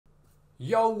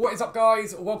Yo, what is up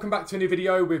guys? Welcome back to a new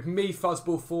video with me,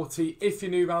 Fuzzball40. If you're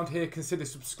new around here, consider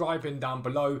subscribing down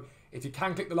below. If you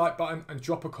can, click the like button and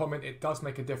drop a comment, it does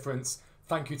make a difference.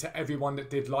 Thank you to everyone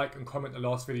that did like and comment the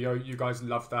last video. You guys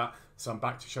loved that. So I'm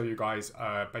back to show you guys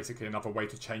basically another way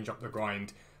to change up the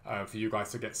grind for you guys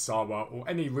to get Sawa or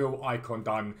any real icon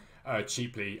done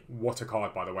cheaply. What a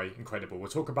card, by the way, incredible.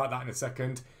 We'll talk about that in a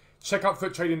second. Check out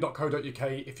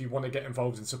foottrading.co.uk if you want to get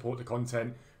involved and support the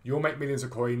content. You'll make millions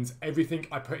of coins. Everything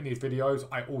I put in these videos,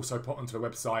 I also put onto the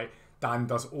website. Dan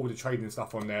does all the trading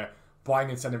stuff on there. Buying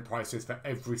and selling prices for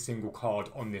every single card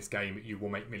on this game. You will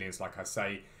make millions, like I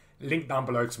say. Link down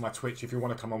below to my Twitch if you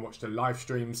want to come and watch the live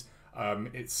streams.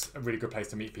 It's a really good place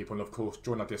to meet people. And of course,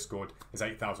 join our Discord. There's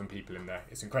 8,000 people in there.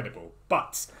 It's incredible.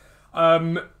 But,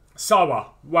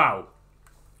 Sawa, wow.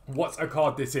 What a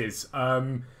card this is.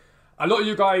 A lot of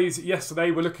you guys yesterday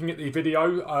were looking at the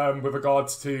video with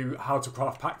regards to how to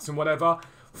craft packs and whatever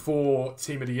for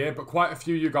Team of the Year, but quite a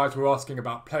few of you guys were asking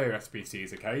about player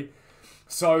SBCs, okay?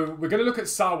 So we're going to look at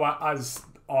Sawa as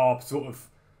our sort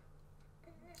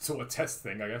of test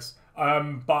thing, I guess.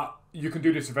 But you can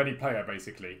do this with any player,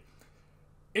 basically.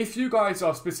 If you guys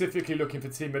are specifically looking for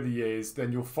Team of the Years,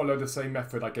 then you'll follow the same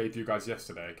method I gave you guys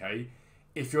yesterday, okay?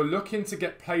 If you're looking to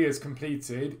get players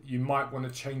completed, you might want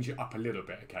to change it up a little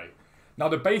bit, okay? Now,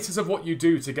 the basis of what you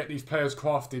do to get these players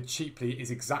crafted cheaply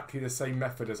is exactly the same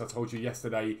method as I told you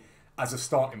yesterday as a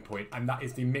starting point, and that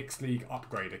is the Mixed League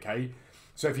upgrade, okay?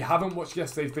 So if you haven't watched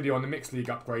yesterday's video on the Mixed League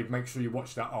upgrade, make sure you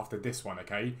watch that after this one,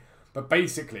 okay? But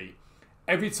basically,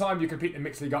 every time you complete the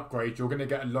Mixed League upgrade, you're going to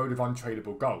get a load of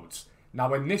untradeable golds.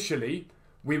 Now, initially,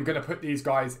 we were going to put these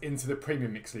guys into the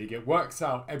Premium Mixed League. It works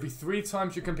out every 3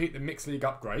 times you complete the Mixed League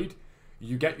upgrade,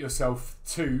 you get yourself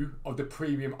 2 of the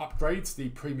premium upgrades, the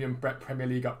premium Premier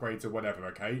League upgrades or whatever,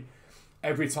 okay?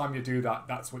 Every time you do that,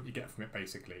 that's what you get from it,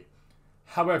 basically.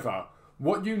 However,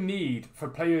 what you need for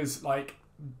players like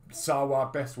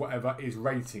Sawa, Best, whatever, is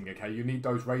rating, okay? You need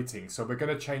those ratings, so we're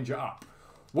going to change it up.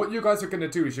 What you guys are going to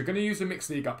do is you're going to use the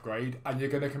Mixed League upgrade, and you're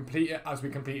going to complete it as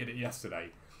we completed it yesterday.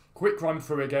 Quick run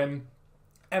through again.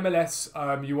 MLS,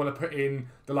 you want to put in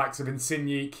the likes of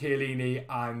Insigne, Chiellini,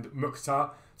 and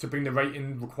Mukhtar to bring the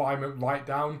rating requirement right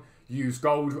down. Use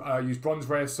bronze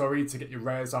rares, sorry, to get your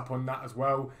rares up on that as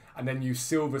well. And then use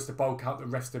silvers to bulk out the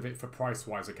rest of it for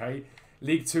price-wise, okay?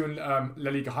 League 2 and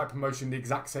La Liga High Promotion, the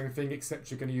exact same thing,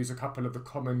 except you're going to use a couple of the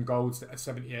common golds that are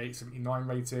 78, 79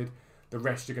 rated. The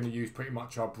rest you're going to use pretty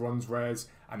much are bronze rares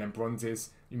and then bronzes.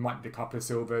 You might need a couple of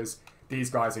silvers. These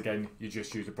guys, again, you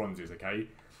just use the bronzes, okay?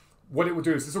 What it will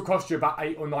do is this will cost you about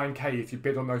 8 or 9k if you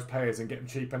bid on those players and get them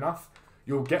cheap enough.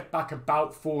 You'll get back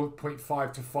about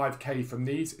 4.5 to 5k from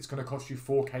these. It's going to cost you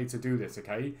 4k to do this,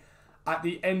 okay? At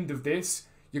the end of this,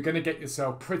 you're going to get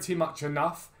yourself pretty much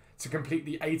enough to complete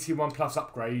the 81 plus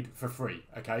upgrade for free,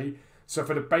 okay? So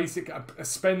for the basic, a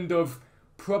spend of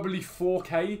probably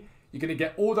 4k, you're going to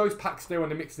get all those packs there on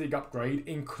the Mixed League upgrade,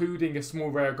 including a small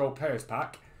rare gold players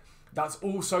pack. That's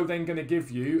also then going to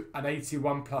give you an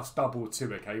 81 plus double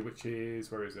too, okay? Which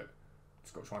is, where is it?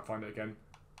 Just got to try and find it again,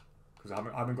 because I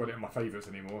haven't got it in my favourites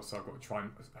anymore, so I've got to try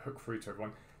and hook through to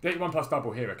everyone. The 81 plus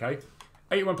double here, okay?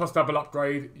 81 plus double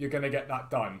upgrade, you're going to get that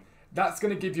done. That's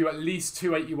going to give you at least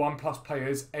 2 81 plus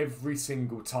players every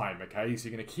single time, okay? So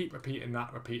you're going to keep repeating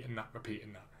that, repeating that,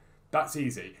 repeating that. That's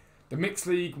easy. The Mixed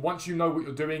League, once you know what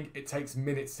you're doing, it takes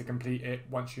minutes to complete it.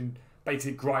 Once you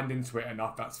basically grind into it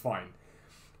enough, that's fine.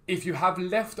 If you have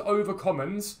leftover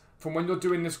commons from when you're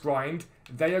doing this grind,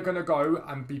 they are going to go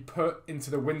and be put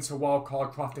into the Winter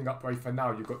Wildcard crafting upgrade for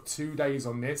now. You've got 2 days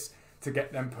on this to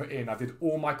get them put in. I did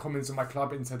all my commons in my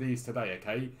club into these today,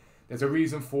 okay? There's a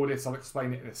reason for this. I'll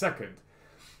explain it in a second.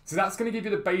 So that's going to give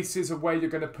you the basis of where you're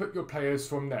going to put your players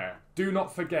from there. Do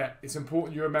not forget, it's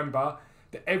important you remember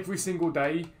that every single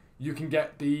day you can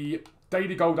get the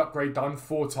daily gold upgrade done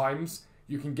 4 times.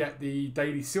 You can get the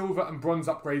daily silver and bronze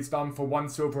upgrades done for 1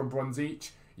 silver and bronze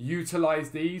each. Utilise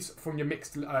these from your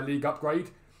Mixed League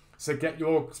upgrade. So get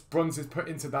your bronzes put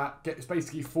into that. Get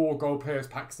basically 4 gold players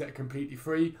packs that are completely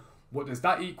free. What does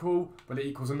that equal? Well, it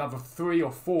equals another 3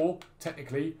 or 4,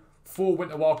 technically, 4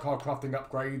 Winter Wildcard crafting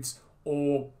upgrades,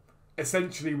 or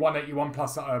essentially 181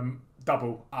 plus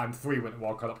double and 3 Winter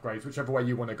Wildcard upgrades, whichever way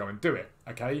you want to go and do it,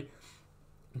 okay?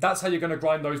 That's how you're going to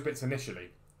grind those bits initially.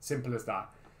 Simple as that.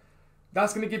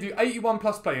 That's going to give you 81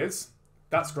 plus players.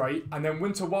 That's great. And then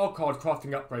Winter Wildcard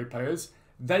crafting upgrade players,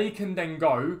 they can then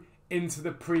go into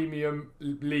the Premium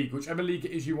League, whichever league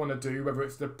it is you want to do, whether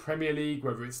it's the Premier League,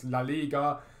 whether it's La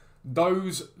Liga.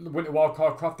 Those Winter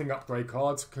Wildcard crafting upgrade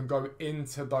cards can go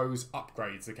into those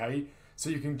upgrades, okay? So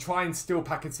you can try and still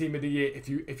pack a Team of the Year if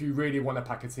you really want to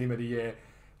pack a Team of the Year.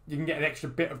 you can get an extra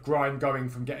bit of grind going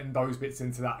from getting those bits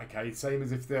into that, okay? Same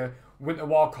as if the Winter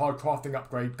Wildcard crafting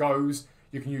upgrade goes,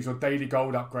 you can use your daily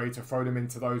gold upgrade to throw them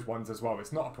into those ones as well.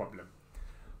 It's not a problem.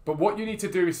 But what you need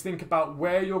to do is think about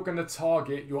where you're going to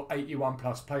target your 81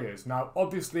 plus players. Now,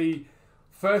 obviously,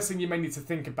 first thing you may need to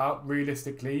think about,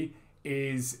 realistically,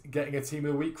 is getting a team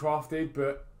of the week crafted.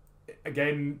 But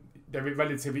again, they're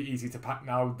relatively easy to pack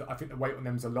now. I think the weight on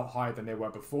them is a lot higher than they were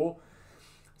before.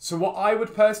 So what I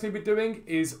would personally be doing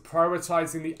is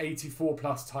prioritising the 84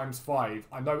 plus times 5.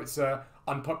 I know it's an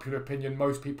unpopular opinion.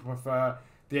 Most people prefer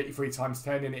the 83 times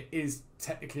 10, and it is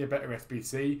technically a better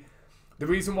SBC. The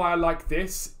reason why I like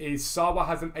this is Sawa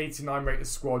has an 89 rated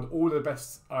squad. All of the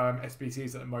best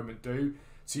SBCs at the moment do.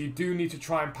 So you do need to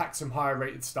try and pack some higher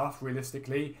rated stuff,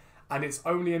 realistically. And it's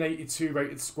only an 82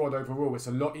 rated squad overall. It's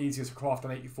a lot easier to craft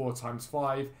an 84 times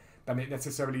 5 than it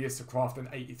necessarily is to craft an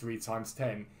 83 times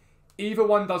 10. Either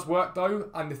one does work though,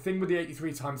 and the thing with the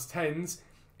 83 times 10s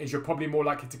is you're probably more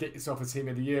likely to get yourself a team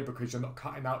of the year because you're not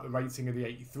cutting out the rating of the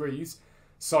 83s.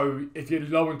 So if you're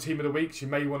low on team of the weeks, you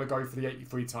may want to go for the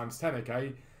 83 times 10,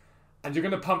 okay? And you're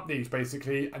going to pump these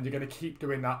basically, and you're going to keep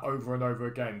doing that over and over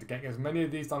again to get as many of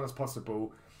these done as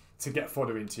possible to get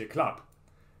fodder into your club.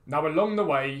 Now along the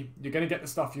way, you're going to get the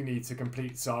stuff you need to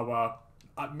complete Sawa,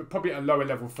 probably at a lower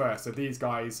level first. So these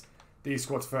guys, these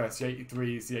squads first, the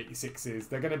 83s, the 86s,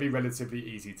 they're going to be relatively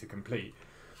easy to complete.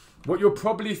 What you'll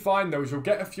probably find though is you'll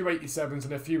get a few 87s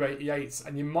and a few 88s,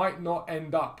 and you might not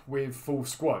end up with full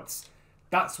squads.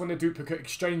 That's when the duplicate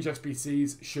exchange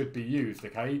SBCs should be used,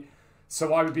 okay?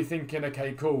 So I would be thinking,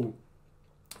 okay, cool.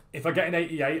 If I get an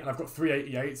 88 and I've got 3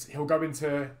 88s, he'll go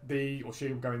into the, or she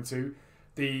will go into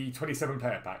the 27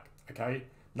 player pack, okay?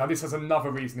 Now this has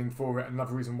another reasoning for it,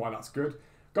 another reason why that's good.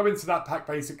 Go into that pack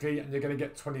basically, and you're going to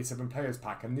get 27 players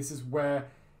pack, and this is where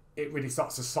it really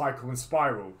starts to cycle and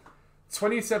spiral.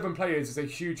 27 players is a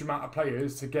huge amount of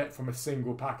players to get from a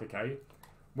single pack, okay?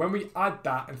 When we add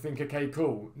that and think, okay,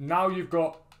 cool, now you've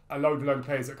got a load of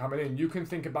players that are coming in, you can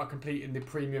think about completing the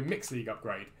Premium Mixed League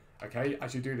upgrade, okay,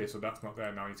 as you do this. Well, that's not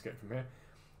there now, I need to get it from here.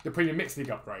 The Premium Mixed League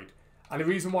upgrade. And the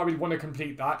reason why we want to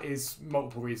complete that is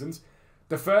multiple reasons.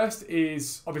 The first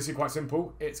is obviously quite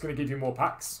simple. It's going to give you more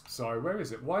packs. So where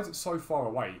is it? Why is it so far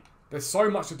away? There's so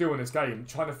much to do in this game.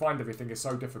 Trying to find everything is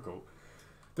so difficult.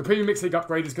 The Premium Mixed League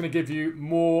upgrade is going to give you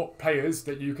more players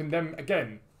that you can then,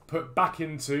 again, put back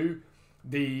into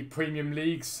the Premium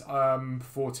Leagues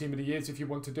for Team of the Years if you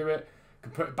want to do it. You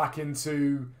can put it back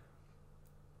into,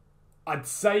 I'd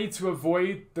say to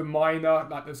avoid the minor,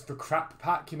 like there's the crap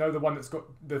pack, you know, the one that's got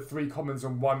the 3 commons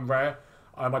and 1 rare.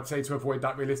 I'd say to avoid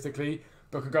that realistically.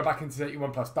 But can go back into the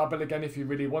 81 plus double again if you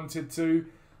really wanted to.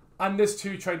 And there's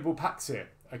 2 tradable packs here,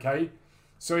 okay?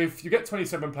 So if you get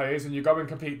 27 players and you go and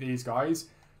complete these guys,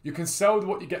 you can sell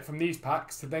what you get from these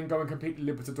packs to then go and complete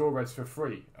the Libertadores for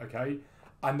free, okay?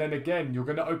 And then again, you're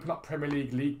going to open up Premier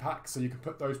League packs so you can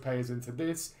put those players into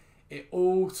this. It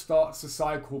all starts to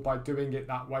cycle by doing it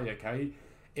that way, okay?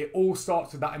 It all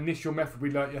starts with that initial method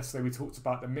we learnt yesterday. We talked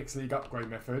about the Mixed League upgrade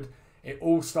method. It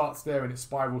all starts there and it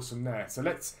spirals from there. So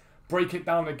let's break it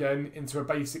down again into a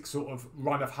basic sort of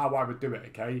run of how I would do it,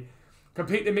 okay?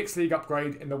 Complete the Mixed League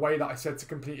upgrade in the way that I said to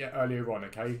complete it earlier on,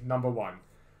 okay? Number 1.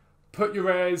 Put your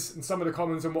rares and some of the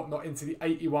commons and whatnot into the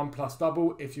 81 plus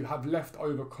double. If you have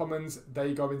leftover commons,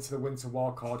 they go into the Winter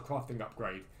Wildcard crafting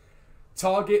upgrade.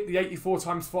 Target the 84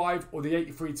 times 5 or the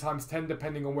 83 times 10,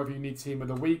 depending on whether you need Team of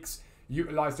the Weeks.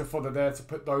 Utilise the fodder there to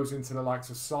put those into the likes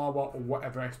of Sawa or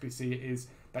whatever SBC it is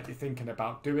that you're thinking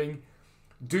about doing.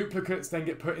 Duplicates then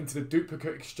get put into the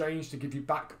duplicate exchange to give you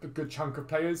back a good chunk of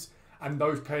players, and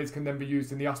those players can then be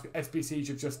used in the SBCs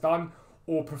you've just done,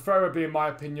 or preferably, in my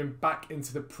opinion, back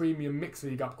into the Premium Mixed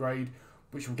League upgrade,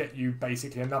 which will get you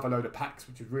basically another load of packs,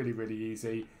 which is really, really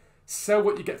easy. Sell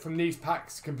what you get from these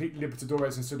packs, complete the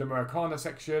Libertadores and Sudamericana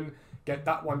section, get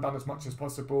that one done as much as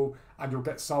possible, and you'll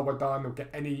get Sawa done, or get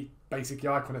any basic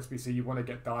Icon SBC you want to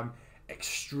get done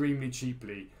extremely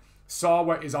cheaply.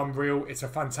 Sawa is unreal. It's a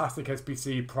fantastic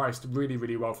SBC, priced really,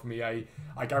 really well from EA.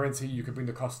 I guarantee you can bring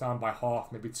the cost down by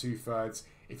half, maybe 2/3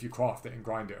 if you craft it and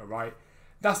grind it, alright?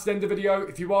 That's the end of the video.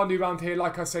 If you are new around here,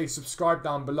 like I say, subscribe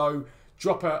down below.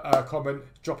 Drop a comment,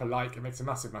 drop a like. It makes a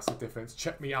massive, massive difference.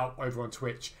 Check me out over on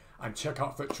Twitch and check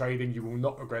out Foot Trading. You will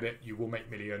not regret it. You will make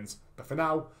millions. But for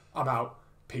now, I'm out.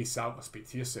 Peace out. I'll speak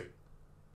to you soon.